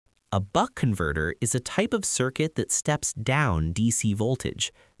A buck converter is a type of circuit that steps down DC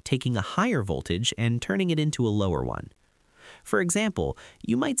voltage, taking a higher voltage and turning it into a lower one. For example,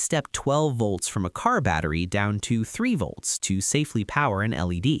 you might step 12 volts from a car battery down to 3 volts to safely power an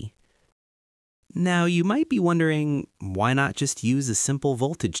LED. Now, you might be wondering, why not just use a simple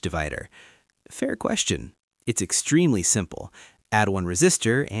voltage divider? Fair question. It's extremely simple. Add one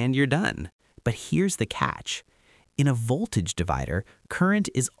resistor and you're done. But here's the catch. In a voltage divider, current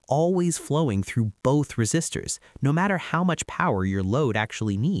is always flowing through both resistors, no matter how much power your load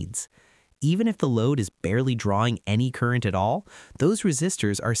actually needs. Even if the load is barely drawing any current at all, those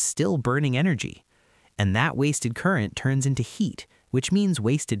resistors are still burning energy. And that wasted current turns into heat, which means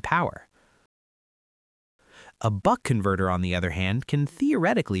wasted power. A buck converter, on the other hand, can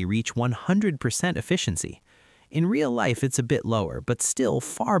theoretically reach 100% efficiency. In real life, it's a bit lower, but still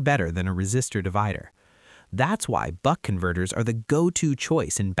far better than a resistor divider. That's why buck converters are the go-to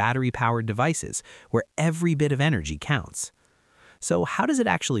choice in battery-powered devices, where every bit of energy counts. So how does it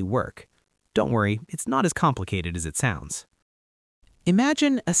actually work? Don't worry, it's not as complicated as it sounds.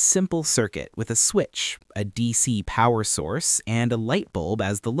 Imagine a simple circuit with a switch, a DC power source, and a light bulb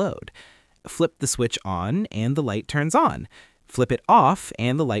as the load. Flip the switch on and the light turns on. Flip it off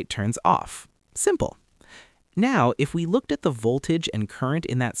and the light turns off. Simple. Now, if we looked at the voltage and current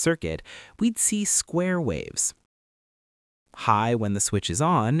in that circuit, we'd see square waves. High when the switch is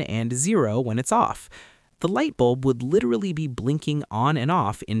on and 0 when it's off. The light bulb would literally be blinking on and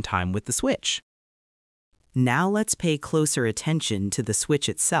off in time with the switch. Now let's pay closer attention to the switch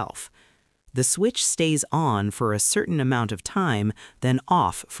itself. The switch stays on for a certain amount of time, then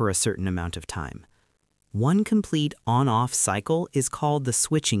off for a certain amount of time. One complete on-off cycle is called the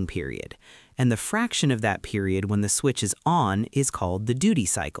switching period, and the fraction of that period when the switch is on is called the duty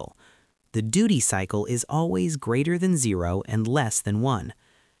cycle. The duty cycle is always greater than 0 and less than 1.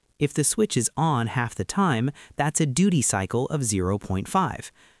 If the switch is on half the time, that's a duty cycle of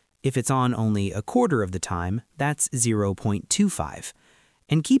 0.5. If it's on only a quarter of the time, that's 0.25.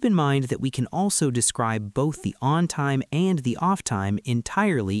 And keep in mind that we can also describe both the on time and the off time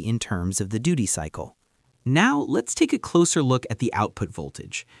entirely in terms of the duty cycle. Now, let's take a closer look at the output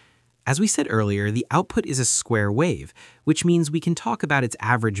voltage. As we said earlier, the output is a square wave, which means we can talk about its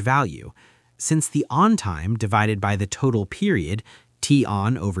average value. Since the on time divided by the total period, T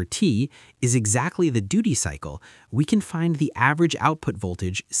on over T, is exactly the duty cycle, we can find the average output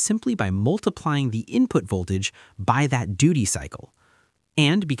voltage simply by multiplying the input voltage by that duty cycle.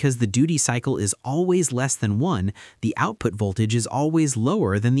 And because the duty cycle is always less than 1, the output voltage is always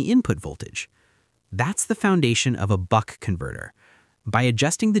lower than the input voltage. That's the foundation of a buck converter. By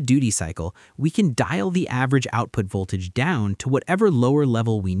adjusting the duty cycle, we can dial the average output voltage down to whatever lower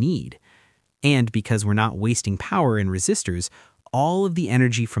level we need. And because we're not wasting power in resistors, all of the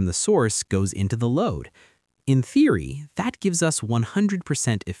energy from the source goes into the load. In theory, that gives us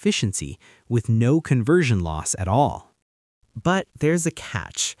 100% efficiency with no conversion loss at all. But there's a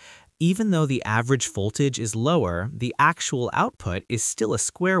catch. Even though the average voltage is lower, the actual output is still a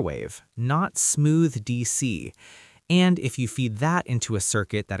square wave, not smooth DC. And if you feed that into a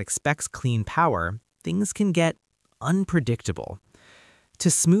circuit that expects clean power, things can get unpredictable.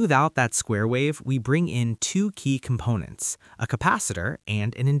 To smooth out that square wave, we bring in two key components, a capacitor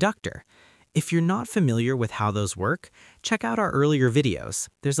and an inductor. If you're not familiar with how those work, check out our earlier videos.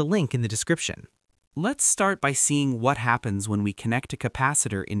 There's a link in the description. Let's start by seeing what happens when we connect a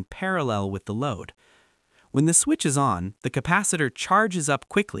capacitor in parallel with the load. When the switch is on, the capacitor charges up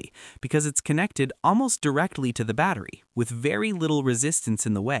quickly because it's connected almost directly to the battery, with very little resistance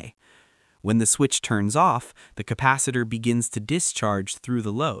in the way. When the switch turns off, the capacitor begins to discharge through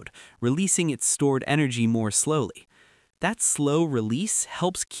the load, releasing its stored energy more slowly. That slow release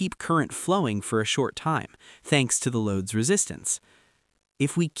helps keep current flowing for a short time, thanks to the load's resistance.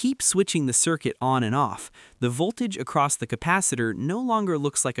 If we keep switching the circuit on and off, the voltage across the capacitor no longer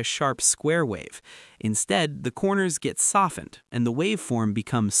looks like a sharp square wave. Instead, the corners get softened and the waveform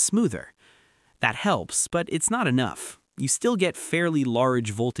becomes smoother. That helps, but it's not enough. You still get fairly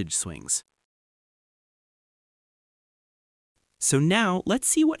large voltage swings. So now, let's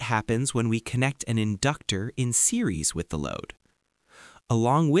see what happens when we connect an inductor in series with the load.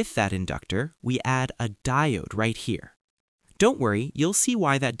 Along with that inductor, we add a diode right here. Don't worry, you'll see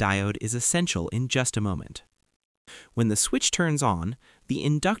why that diode is essential in just a moment. When the switch turns on, the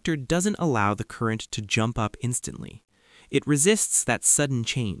inductor doesn't allow the current to jump up instantly. It resists that sudden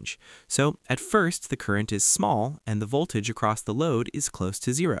change, so at first the current is small and the voltage across the load is close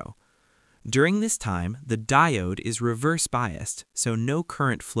to 0. During this time, the diode is reverse biased, so no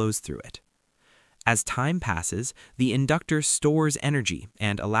current flows through it. As time passes, the inductor stores energy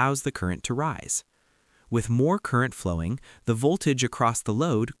and allows the current to rise. With more current flowing, the voltage across the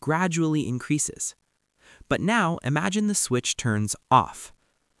load gradually increases. But now imagine the switch turns off.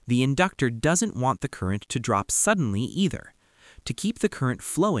 The inductor doesn't want the current to drop suddenly either. To keep the current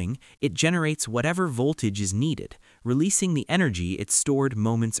flowing, it generates whatever voltage is needed, releasing the energy it stored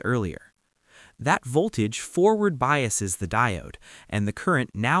moments earlier. That voltage forward biases the diode, and the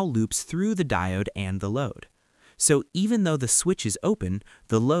current now loops through the diode and the load. So even though the switch is open,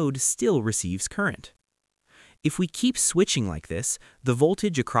 the load still receives current. If we keep switching like this, the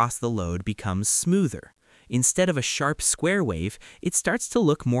voltage across the load becomes smoother. Instead of a sharp square wave, it starts to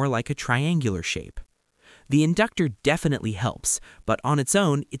look more like a triangular shape. The inductor definitely helps, but on its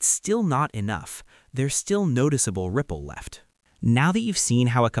own, it's still not enough. There's still noticeable ripple left. Now that you've seen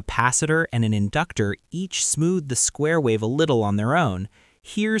how a capacitor and an inductor each smooth the square wave a little on their own,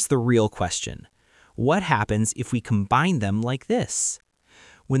 here's the real question. What happens if we combine them like this?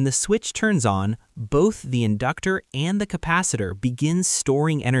 When the switch turns on, both the inductor and the capacitor begin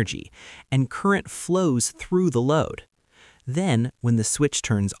storing energy, and current flows through the load. Then, when the switch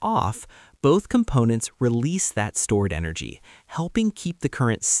turns off, both components release that stored energy, helping keep the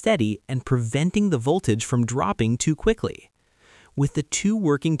current steady and preventing the voltage from dropping too quickly. With the two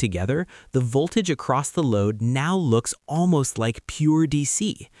working together, the voltage across the load now looks almost like pure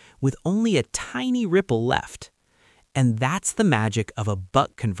DC, with only a tiny ripple left. And that's the magic of a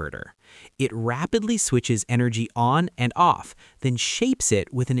buck converter. It rapidly switches energy on and off, then shapes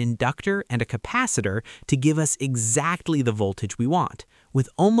it with an inductor and a capacitor to give us exactly the voltage we want, with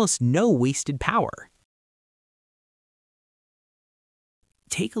almost no wasted power.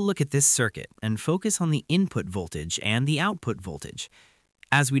 Take a look at this circuit and focus on the input voltage and the output voltage.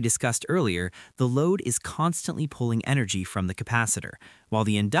 As we discussed earlier, the load is constantly pulling energy from the capacitor, while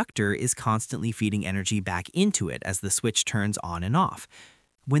the inductor is constantly feeding energy back into it as the switch turns on and off.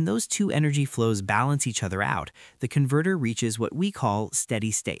 When those two energy flows balance each other out, the converter reaches what we call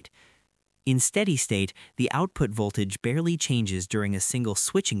steady state. In steady state, the output voltage barely changes during a single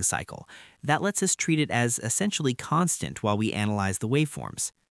switching cycle. That lets us treat it as essentially constant while we analyze the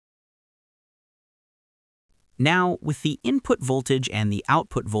waveforms. Now, with the input voltage and the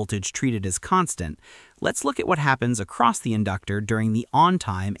output voltage treated as constant, let's look at what happens across the inductor during the on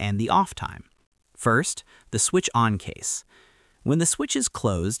time and the off time. First, the switch on case. When the switch is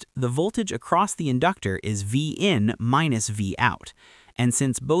closed, the voltage across the inductor is V in minus V out. And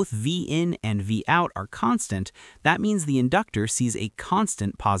since both V in and V out are constant, that means the inductor sees a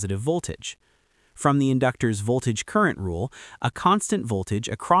constant positive voltage. From the inductor's voltage-current rule, a constant voltage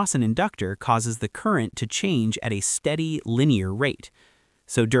across an inductor causes the current to change at a steady, linear rate.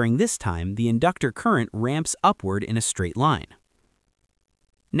 So during this time, the inductor current ramps upward in a straight line.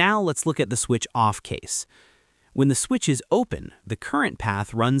 Now let's look at the switch off case. When the switch is open, the current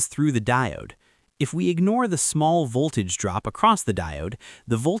path runs through the diode. If we ignore the small voltage drop across the diode,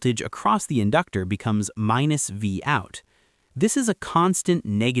 the voltage across the inductor becomes minus V out. This is a constant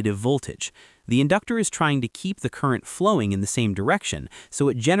negative voltage. The inductor is trying to keep the current flowing in the same direction, so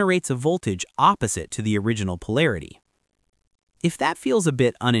it generates a voltage opposite to the original polarity. If that feels a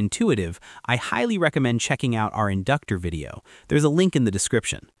bit unintuitive, I highly recommend checking out our inductor video. There's a link in the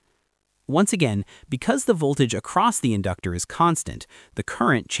description. Once again, because the voltage across the inductor is constant, the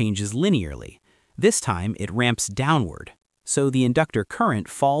current changes linearly. This time, it ramps downward, so the inductor current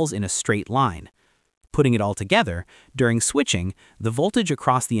falls in a straight line. Putting it all together, during switching, the voltage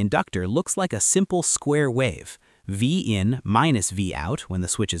across the inductor looks like a simple square wave, V in minus V out when the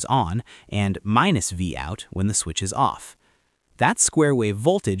switch is on, and minus V out when the switch is off. That square wave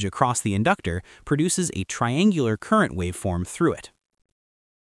voltage across the inductor produces a triangular current waveform through it.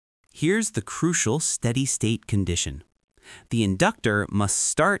 Here's the crucial steady-state condition. The inductor must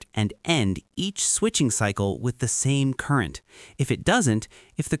start and end each switching cycle with the same current. If it doesn't,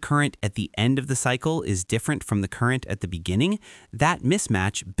 if the current at the end of the cycle is different from the current at the beginning, that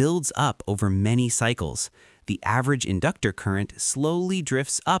mismatch builds up over many cycles. The average inductor current slowly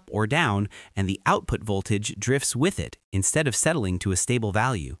drifts up or down, and the output voltage drifts with it instead of settling to a stable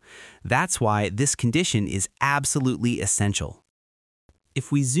value. That's why this condition is absolutely essential. If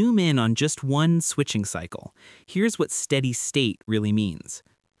we zoom in on just one switching cycle, here's what steady state really means.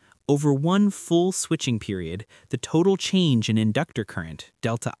 Over one full switching period, the total change in inductor current,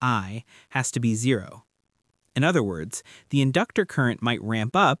 delta I, has to be 0. In other words, the inductor current might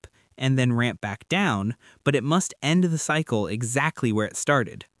ramp up and then ramp back down, but it must end the cycle exactly where it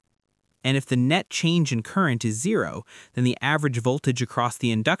started. And if the net change in current is 0, then the average voltage across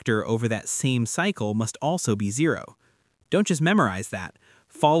the inductor over that same cycle must also be 0. Don't just memorize that.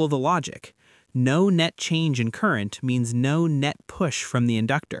 Follow the logic. No net change in current means no net push from the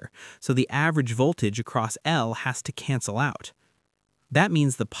inductor, so the average voltage across L has to cancel out. That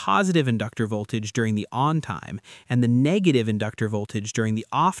means the positive inductor voltage during the on time and the negative inductor voltage during the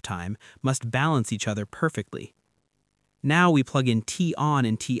off time must balance each other perfectly. Now we plug in T on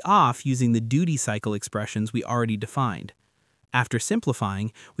and T off using the duty cycle expressions we already defined. After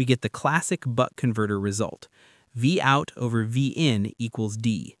simplifying, we get the classic buck converter result. V out over V in equals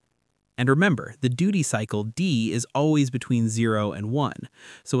D. And remember, the duty cycle D is always between 0 and 1,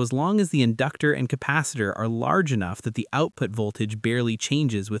 so as long as the inductor and capacitor are large enough that the output voltage barely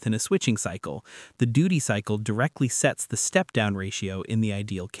changes within a switching cycle, the duty cycle directly sets the step-down ratio in the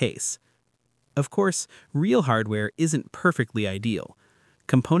ideal case. Of course, real hardware isn't perfectly ideal.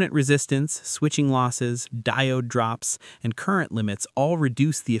 Component resistance, switching losses, diode drops, and current limits all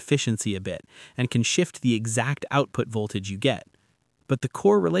reduce the efficiency a bit and can shift the exact output voltage you get. But the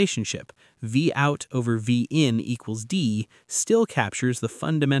core relationship, V out over V in equals D, still captures the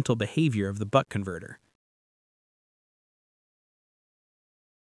fundamental behavior of the buck converter.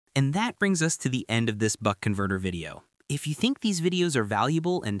 And that brings us to the end of this buck converter video. If you think these videos are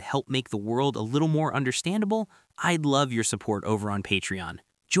valuable and help make the world a little more understandable, I'd love your support over on Patreon.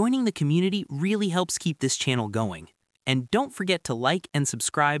 Joining the community really helps keep this channel going. And don't forget to like and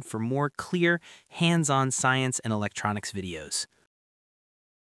subscribe for more clear, hands-on science and electronics videos.